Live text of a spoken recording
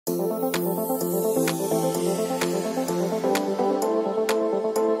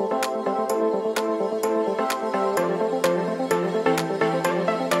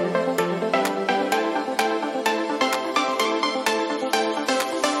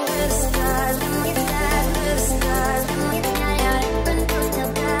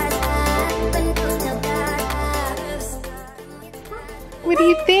What do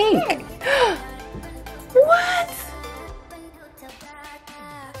you think? What?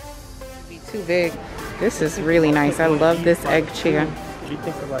 Be too big. This is really nice. I love this egg chair. What do you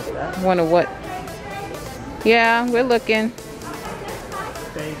think about that? Wonder what? Yeah, we're looking.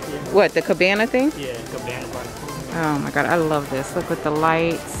 Thank you. What, the cabana thing? Yeah, cabana. Oh my god, I love this. Look at the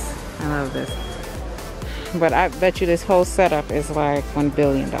lights. I love this. But I bet you this whole setup is like $1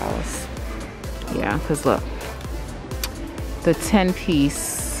 billion. Yeah, because look. The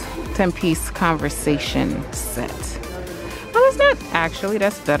 10-piece conversation set. Well, it's not actually.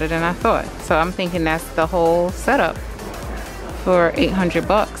 That's better than I thought. So I'm thinking that's the whole setup for 800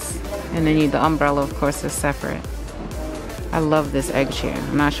 bucks. And then the umbrella, of course, is separate. I love this egg chair.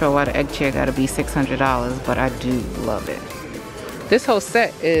 I'm not sure why the egg chair got to be $600, but I do love it. This whole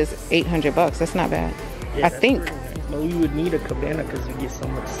set is 800 bucks. That's not bad. Yeah, I think. But we would need a cabana because you get so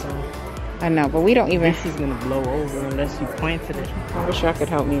much sun. I know, but we don't even. This is gonna blow over unless you planted it. I wish y'all could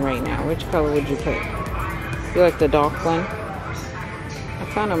help me right now. Which color would you pick? You like the dark one? I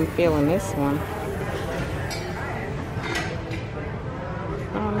kind of feeling this one.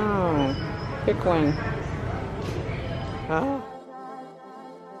 Oh no. Pick one. Oh.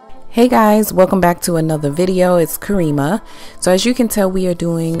 Hey guys, welcome back to another video. It's Kerima. So as you can tell, we are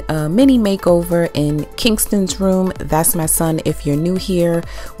doing a mini makeover in Kingston's room. That's my son. If you're new here,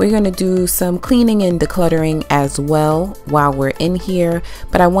 we're going to do some cleaning and decluttering as well while we're in here.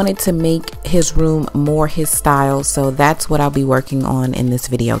 But I wanted to make his room more his style. So that's what I'll be working on in this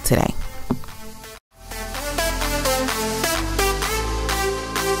video today.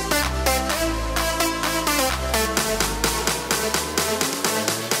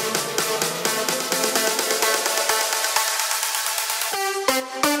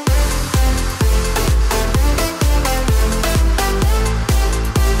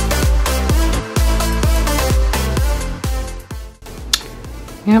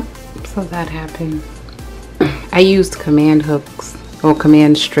 Yep, so that happened. I used command hooks or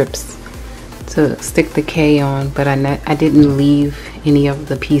command strips to stick the K on, but I didn't leave any of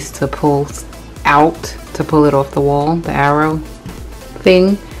the piece to pull out to pull it off the wall, the arrow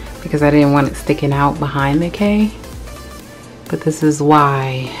thing, because I didn't want it sticking out behind the K. But this is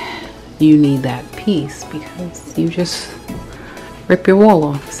why you need that piece, because you just rip your wall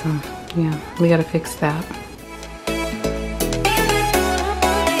off. So yeah, we gotta fix that.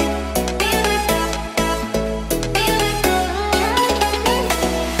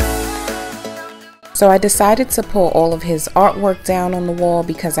 So I decided to pull all of his artwork down on the wall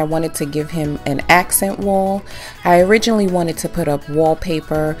because I wanted to give him an accent wall. I originally wanted to put up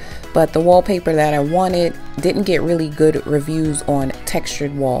wallpaper, but the wallpaper that I wanted didn't get really good reviews on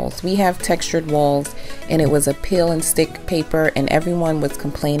textured walls. We have textured walls and it was a peel and stick paper and everyone was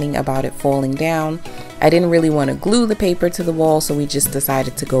complaining about it falling down. I didn't really want to glue the paper to the wall, so we just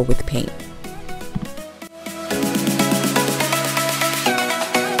decided to go with paint.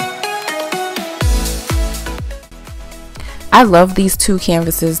 I love these two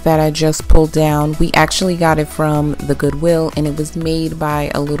canvases that I just pulled down. We actually got it from the Goodwill and it was made by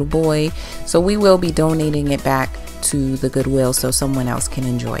a little boy. So we will be donating it back to the Goodwill so someone else can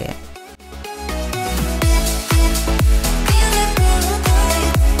enjoy it.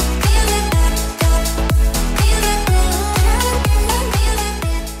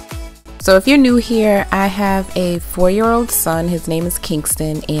 So if you're new here, I have a 4-year-old son. His name is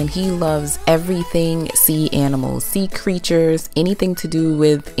Kingston and he loves everything sea animals, sea creatures, anything to do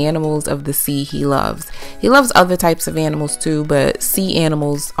with animals of the sea he loves. He loves other types of animals too, but sea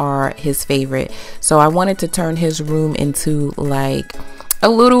animals are his favorite. So I wanted to turn his room into like a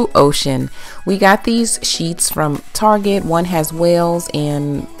little ocean. We got these sheets from Target. One has whales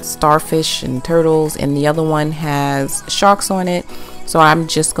and starfish and turtles and the other one has sharks on it. So I'm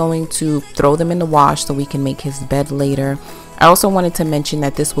just going to throw them in the wash so we can make his bed later. I also wanted to mention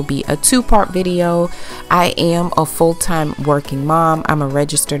that this will be a 2-part video. I am a full-time working mom. I'm a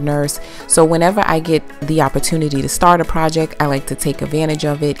registered nurse. So whenever I get the opportunity to start a project, I like to take advantage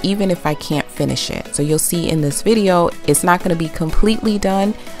of it, even if I can't finish it. So you'll see in this video, it's not going to be completely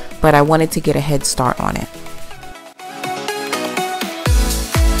done, but I wanted to get a head start on it.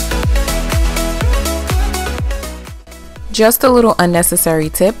 Just a little unnecessary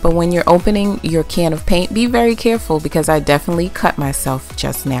tip, but when you're opening your can of paint, be very careful because I definitely cut myself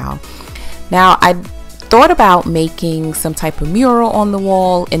just now. Now, I thought about making some type of mural on the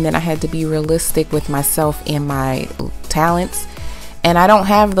wall, and then I had to be realistic with myself and my talents. And I don't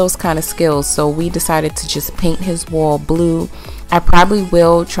have those kind of skills, so we decided to just paint his wall blue. I probably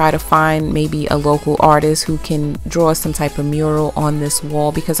will try to find maybe a local artist who can draw some type of mural on this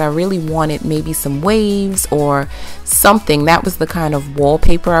wall, because I really wanted maybe some waves or something. That was the kind of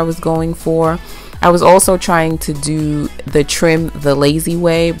wallpaper I was going for. I was also trying to do the trim the lazy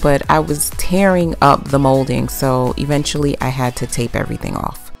way, but I was tearing up the molding, so eventually I had to tape everything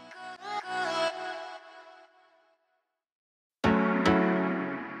off.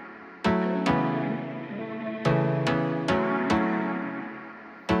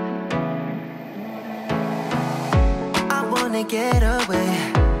 Get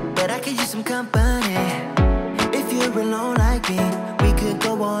away, but I could use some company. If you're alone like me, we could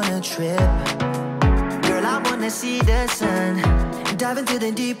go on a trip. Girl, I wanna see the sun, dive into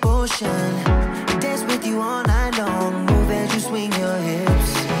the deep ocean, dance with you all night long, move as you swing your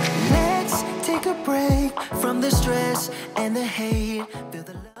hips. Let's take a break from the stress and the hate. Feel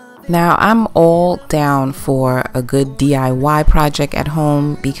the love. Now, I'm all down for a good DIY project at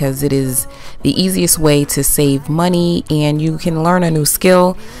home because it is the easiest way to save money and you can learn a new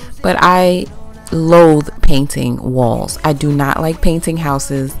skill, but I loathe painting walls. I do not like painting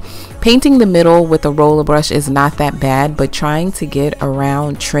houses. Painting the middle with a roller brush is not that bad, but trying to get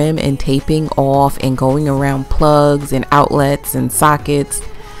around trim and taping off and going around plugs and outlets and sockets,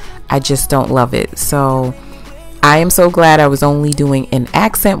 I just don't love it. So I am so glad I was only doing an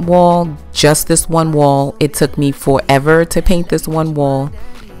accent wall, just this one wall. It took me forever to paint this one wall.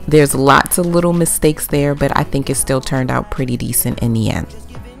 There's lots of little mistakes there, but I think it still turned out pretty decent in the end.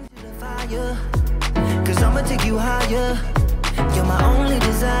 Cause I'ma take you higher. You're my only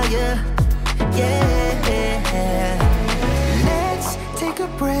desire. Yeah. Let's take a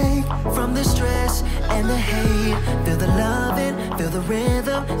break from the stress and the hate. Feel the loving, feel the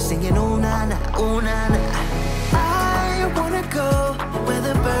rhythm, singing oh na na, oh na na. I wanna go where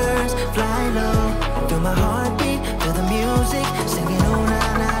the birds fly low. Feel my heartbeat, feel the music, singing oh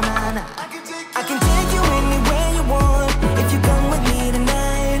na na na na. I can take you anywhere you want if you come with me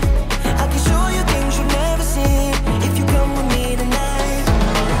tonight. I can show you things you've never seen if you come with me tonight.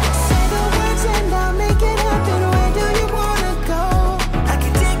 Say the words and I'll make it happen. Where do you wanna go? I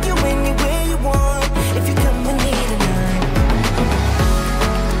can take you anywhere you want if you come with me tonight.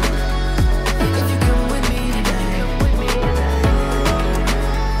 If you come with me tonight.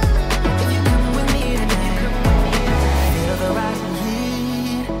 If you come with me tonight. Feel the rising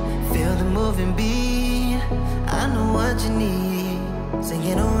heat, feel the moving beat. I know what you need.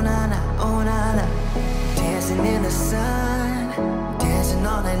 Singing oh na na, oh na na. Dancing in the sun, dancing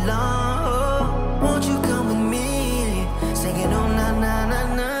all night long. Won't you come with me? Singing oh na na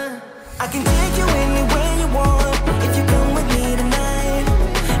na na. I can take you anywhere you want if you come with me tonight.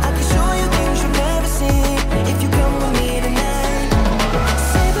 I can show you things you've never seen if you come with me tonight.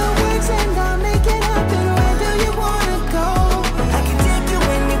 Say the words and I'll make it happen. Where do you wanna go? I can take you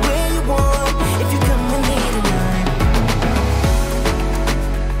anywhere you want if you come with me tonight.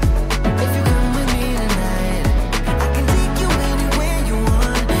 If you come with me tonight, I can take you anywhere you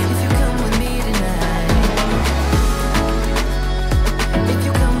want if you come with me tonight. If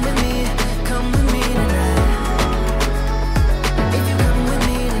you come with me tonight. If you come with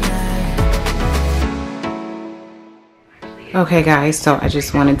me tonight. Okay guys, so I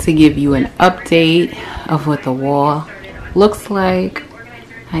just wanted to give you an update of what the wall looks like.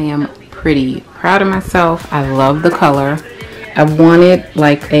 I am pretty proud of myself. I love the color. I wanted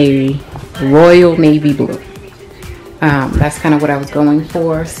like a royal navy blue. That's kind of what I was going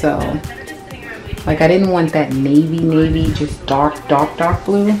for. So like I didn't want that navy, just dark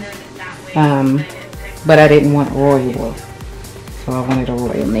blue. But I didn't want royal blue. So I wanted a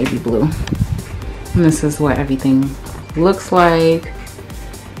royal navy blue. And this is what everything looks like.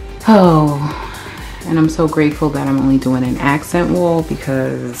 Oh, and I'm so grateful that I'm only doing an accent wall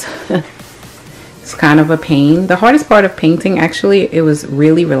because it's kind of a pain. The hardest part of painting, actually, it was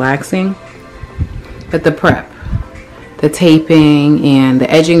really relaxing, but the prep, the taping and the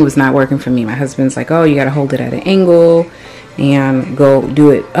edging was not working for me. My husband's like, oh, you got to hold it at an angle and go do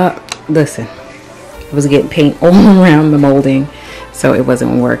it up. Listen, I was getting paint all around the molding, so it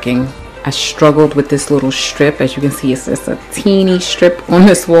wasn't working. I struggled with this little strip. As you can see, it's just a teeny strip on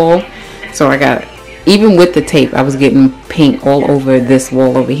this wall. So I got, even with the tape, I was getting paint all over this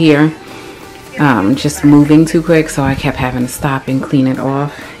wall over here. Just moving too quick, so I kept having to stop and clean it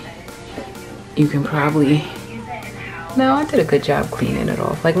off. You can probably, no, I did a good job cleaning it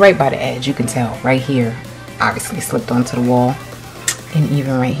off. Like right by the edge, you can tell right here, obviously slipped onto the wall. And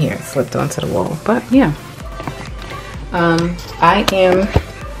even right here, it slipped onto the wall. But yeah, I am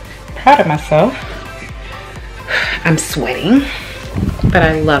proud of myself. I'm sweating, but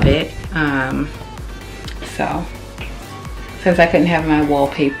I love it. So since I couldn't have my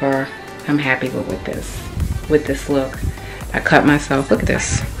wallpaper, I'm happy with this look. I cut myself, look at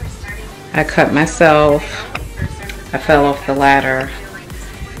this. I cut myself, I fell off the ladder.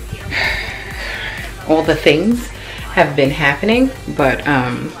 All the things have been happening, but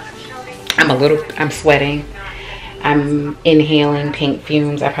I'm sweating. I'm inhaling paint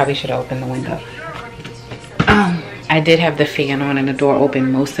fumes. I probably should have opened the window. I did have the fan on and the door open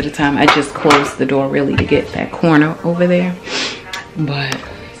most of the time. I just closed the door really to get that corner over there. But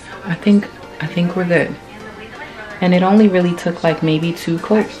I think we're good. And it only really took like maybe 2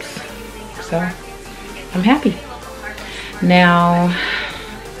 coats. So I'm happy. Now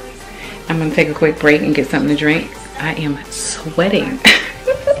I'm gonna take a quick break and get something to drink. I am sweating.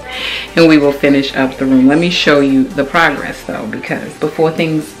 And we will finish up the room. Let me show you the progress though, because before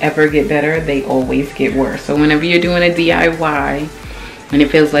things ever get better, they always get worse. So whenever you're doing a DIY and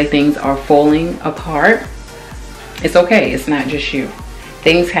it feels like things are falling apart, it's okay, it's not just you.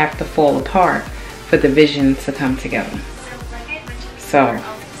 Things have to fall apart for the vision to come together. So,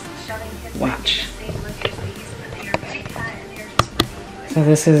 watch. So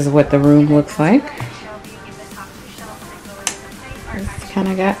this is what the room looks like. It's kind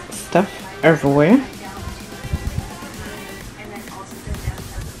of got stuff everywhere.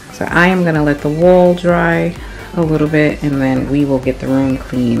 So I am gonna let the wall dry a little bit and then we will get the room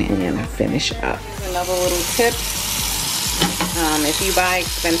clean and finish up. Another little tip, if you buy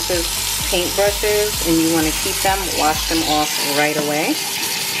expensive paintbrushes and you want to keep them, wash them off right away.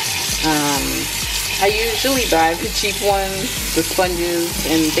 I usually buy the cheap ones, the sponges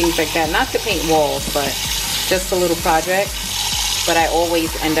and things like that, not to paint walls, but just a little project. But I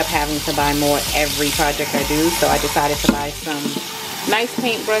always end up having to buy more every project I do, so I decided to buy some nice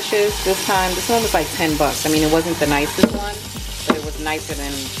paintbrushes this time. This one was like 10 bucks. I mean, it wasn't the nicest one, but it was nicer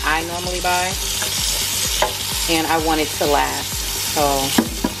than I normally buy. And I want it to last. So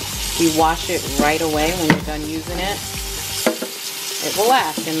you wash it right away when you're done using it. It will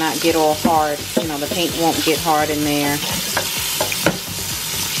last and not get all hard. You know, the paint won't get hard in there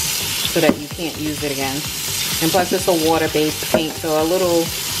so that you can't use it again. And plus it's a water-based paint, so a little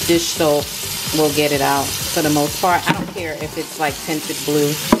dish soap will get it out for the most part. I don't care if it's like tinted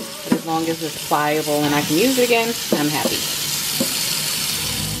blue, but as long as it's pliable and I can use it again, I'm happy.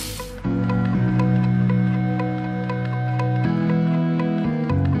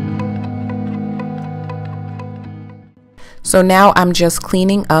 So now I'm just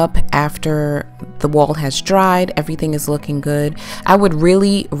cleaning up after the wall has dried. Everything is looking good. I would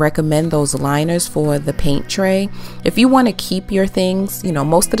really recommend those liners for the paint tray. If you want to keep your things, you know,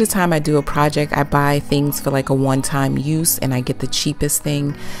 most of the time I do a project, I buy things for like a one-time use and I get the cheapest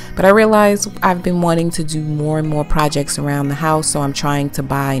thing. But I realize I've been wanting to do more and more projects around the house, so I'm trying to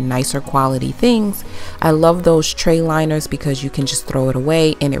buy nicer quality things. I love those tray liners because you can just throw it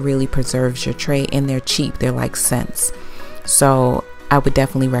away and it really preserves your tray, and they're cheap. They're like cents. So I would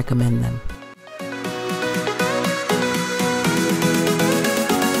definitely recommend them.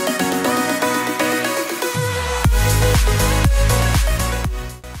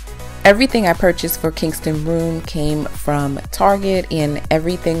 Everything I purchased for Kingston Room came from Target, and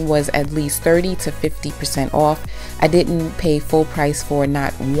everything was at least 30 to 50% off. I didn't pay full price for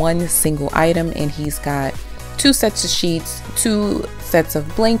not one single item, and he's got 2 sets of sheets, 2 sets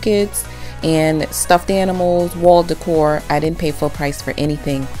of blankets, and stuffed animals, wall decor. I didn't pay full price for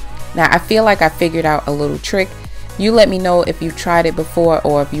anything. Now I feel like I figured out a little trick. You let me know if you've tried it before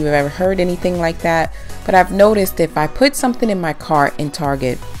or if you've ever heard anything like that. But I've noticed if I put something in my cart in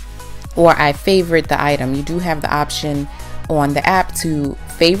Target or I favorite the item, you do have the option on the app to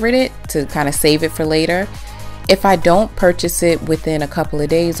favorite it, to kind of save it for later. If I don't purchase it within a couple of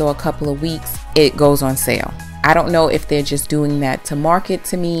days or a couple of weeks, it goes on sale. I don't know if they're just doing that to market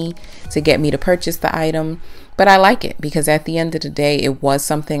to me, to get me to purchase the item, but I like it because at the end of the day, it was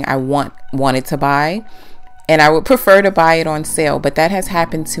something I wanted to buy, and I would prefer to buy it on sale. But that has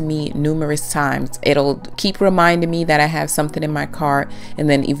happened to me numerous times. It'll keep reminding me that I have something in my cart, and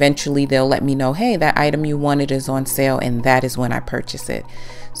then eventually they'll let me know, hey, that item you wanted is on sale, and that is when I purchase it.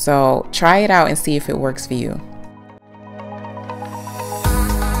 So try it out and see if it works for you.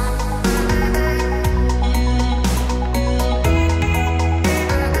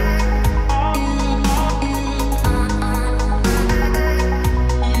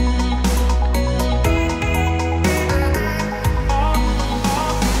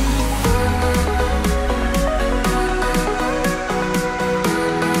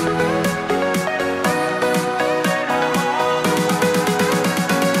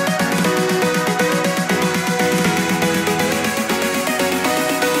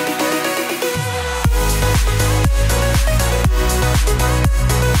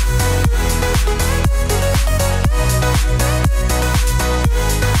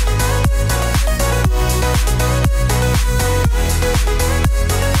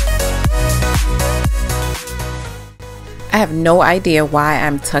 have no idea why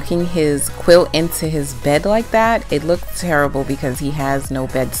I'm tucking his quilt into his bed like that. It looked terrible because he has no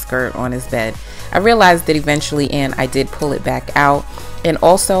bed skirt on his bed. I realized it eventually and I did pull it back out. And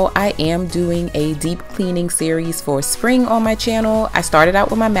also I am doing a deep cleaning series for spring on my channel. I started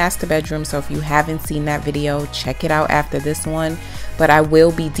out with my master bedroom, so if you haven't seen that video, check it out after this one. But I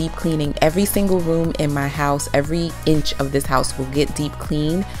will be deep cleaning every single room in my house. Every inch of this house will get deep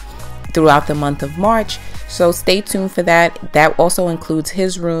cleaned throughout the month of March, so stay tuned for that. That also includes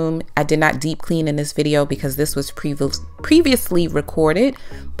his room. I did not deep clean in this video because this was previously recorded,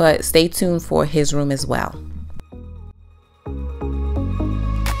 but stay tuned for his room as well.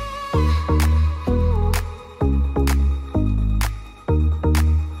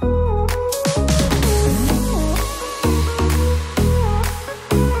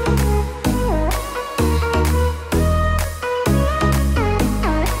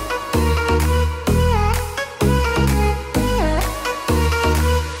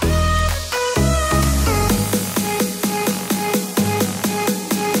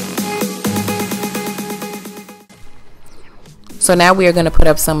 So now we are going to put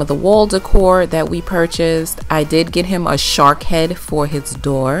up some of the wall decor that we purchased. I did get him a shark head for his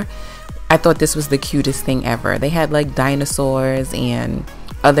door. I thought this was the cutest thing ever. They had like dinosaurs and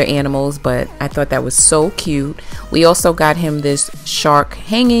other animals, but I thought that was so cute. We also got him this shark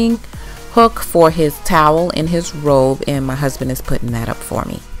hanging hook for his towel in his robe, and my husband is putting that up for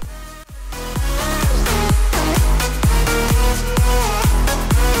me.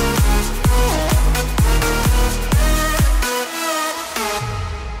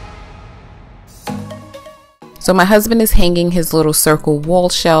 So my husband is hanging his little circle wall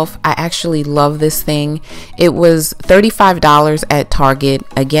shelf. I actually love this thing. It was $35 at Target.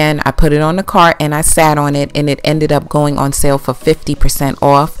 Again, I put it on the cart and I sat on it, and it ended up going on sale for 50%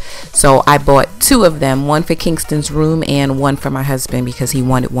 off. So I bought two of them, one for Kingston's room and one for my husband because he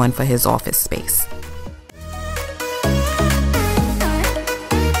wanted one for his office space.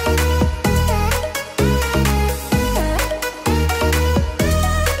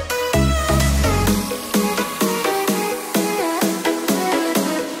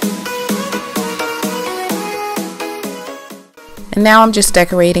 And now I'm just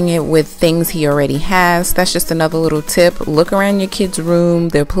decorating it with things he already has. That's just another little tip. Look around your kids' room,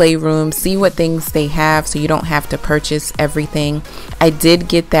 their playroom, see what things they have so you don't have to purchase everything. I did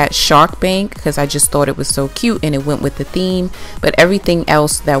get that shark bank because I just thought it was so cute and it went with the theme, but everything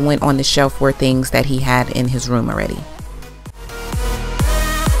else that went on the shelf were things that he had in his room already.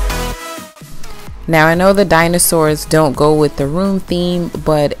 Now I know the dinosaurs don't go with the room theme,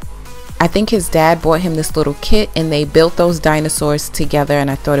 but I think his dad bought him this little kit and they built those dinosaurs together, and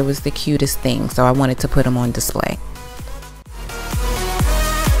I thought it was the cutest thing, so I wanted to put them on display.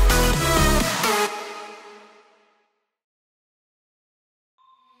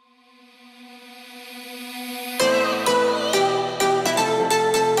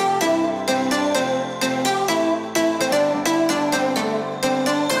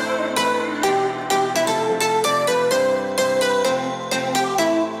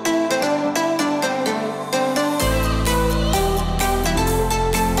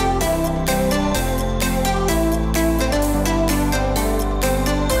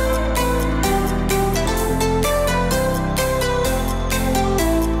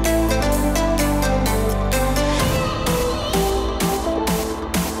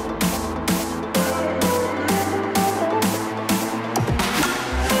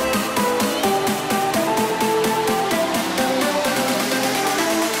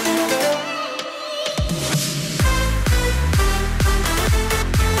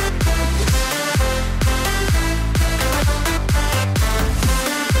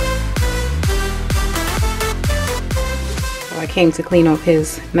 I came to clean off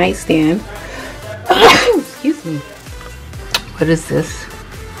his nightstand. Excuse me. What is this?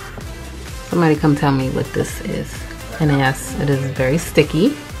 Somebody come tell me what this is. And yes, it is very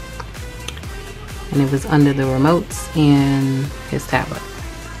sticky. And it was under the remotes and his tablet.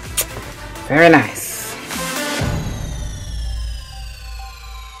 Very nice.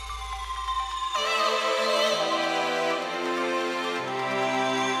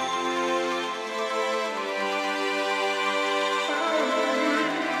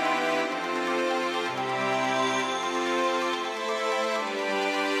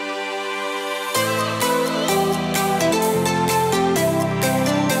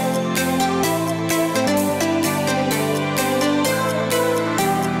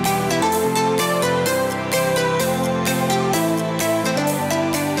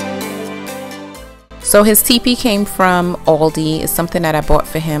 So his teepee came from Aldi. It's something that I bought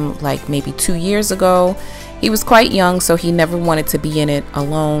for him like maybe 2 years ago. He was quite young, so he never wanted to be in it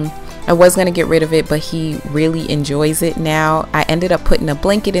alone. I was going to get rid of it, but he really enjoys it now. I ended up putting a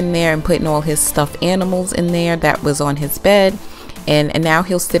blanket in there and putting all his stuffed animals in there that was on his bed. And now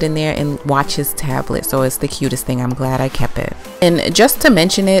he'll sit in there and watch his tablet. So it's the cutest thing. I'm glad I kept it. And just to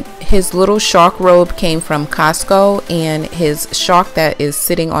mention it, his little shark robe came from Costco, and his shark that is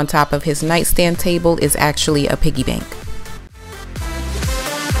sitting on top of his nightstand table is actually a piggy bank.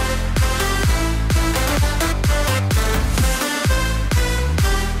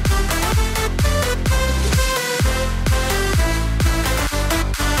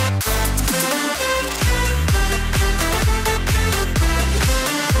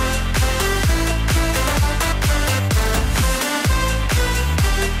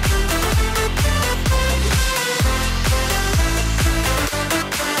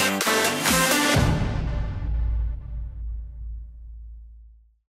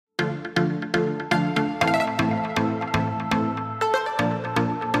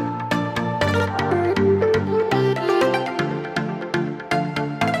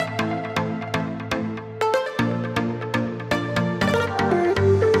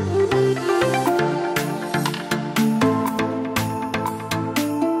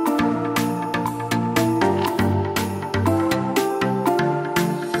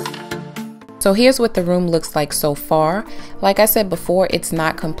 So here's what the room looks like so far. Like I said before, it's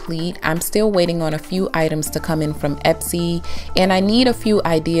not complete. I'm still waiting on a few items to come in from Etsy, and I need a few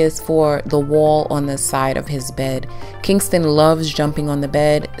ideas for the wall on the side of his bed. Kingston loves jumping on the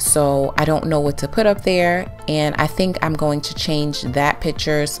bed, so I don't know what to put up there, and I think I'm going to change that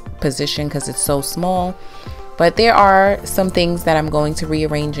picture's position because it's so small. But there are some things that I'm going to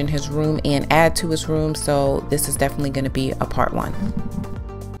rearrange in his room and add to his room, so this is definitely going to be a part 1.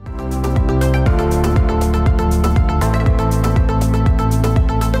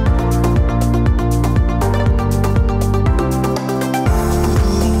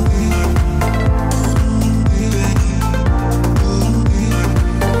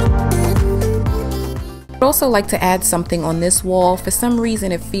 I'd also like to add something on this wall. For some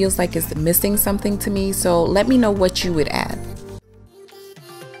reason it feels like it's missing something to me, so let me know what you would add.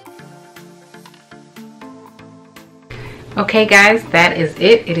 Okay guys, that is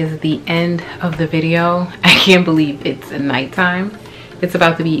it. It is the end of the video. I can't believe it's nighttime. It's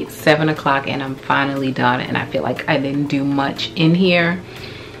about to be 7 o'clock and I'm finally done, and I feel like I didn't do much in here.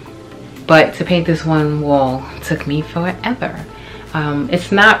 But to paint this one wall took me forever.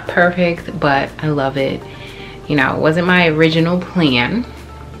 It's not perfect, but I love it. You know, it wasn't my original plan.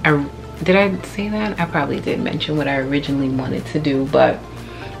 Did I say that? I probably did mention what I originally wanted to do, but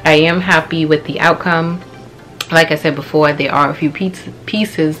I am happy with the outcome. Like I said before, there are a few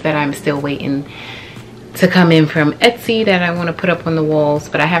pieces that I'm still waiting to come in from Etsy that I want to put up on the walls,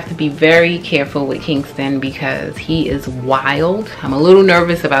 but I have to be very careful with Kingston because he is wild. I'm a little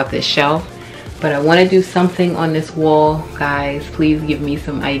nervous about this shelf, but I want to do something on this wall. Guys, please give me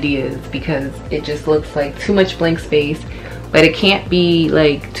some ideas because it just looks like too much blank space, but it can't be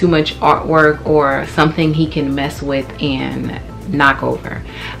like too much artwork or something he can mess with and knock over.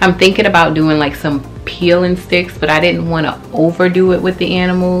 I'm thinking about doing like some peel and sticks, but I didn't want to overdo it with the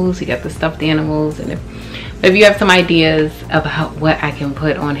animals. You got the stuffed animals, and if you have some ideas about what I can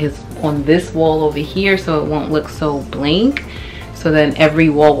put on this wall over here so it won't look so blank, so then every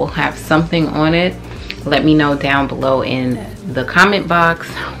wall will have something on it, let me know down below in the comment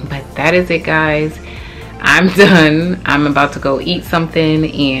box. But that is it guys, I'm done. I'm about to go eat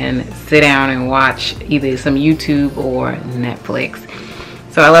something and sit down and watch either some YouTube or Netflix.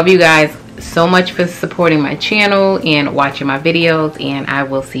 So I love you guys so much for supporting my channel and watching my videos, and I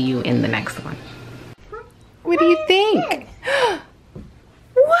will see you in the next one. What do you think?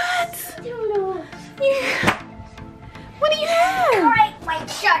 What? What do you have? A great white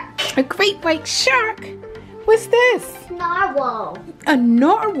shark. A great white shark? What's this? Narwhal. A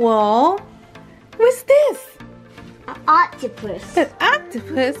narwhal? What's this? An octopus. An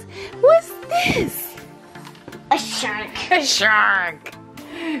octopus? What's this? A shark. A shark.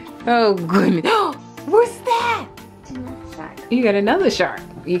 Oh goodness. What's that? It's another shark. You got another shark.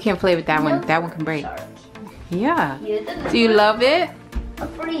 You can't play with that one. That one can break. Shark. Yeah. Do you love it?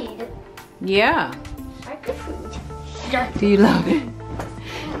 Afraid. Yeah. Shark afraid. Shark. Do you love it?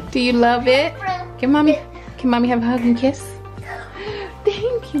 Do you love it? Can mommy have a hug and kiss?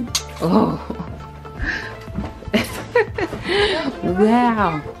 Thank you. Oh.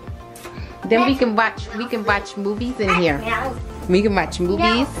 Wow. Then we can watch movies in here. We can watch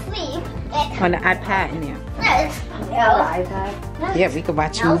movies on the iPad in here. iPad. Yeah, we can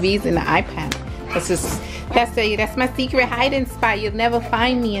watch movies in the iPad. That's my secret hiding spot. You'll never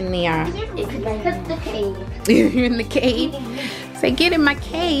find me in there. It's the cave. You're in the cave. Say, get in my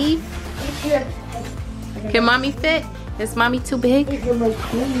cave. Can mommy fit? Is mommy too big? Are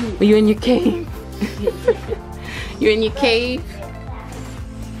you in your cave? You're in your cave?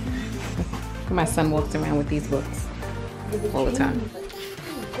 My son walks around with these books all the time.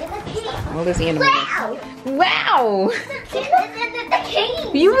 All this animal. Wow!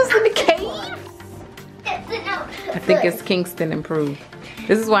 You was in the cave? I think it's Kingston improved.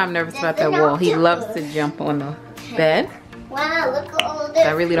 This is why I'm nervous about that wall. He loves to jump on the bed. Wow, look at all this.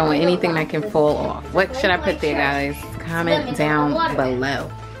 I really don't want anything that can fall off. What should I put there, guys? Comment down below.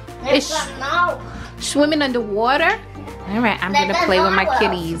 It's swimming underwater? Alright, I'm gonna play with my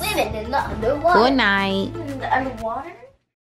kitties. Good night. Underwater?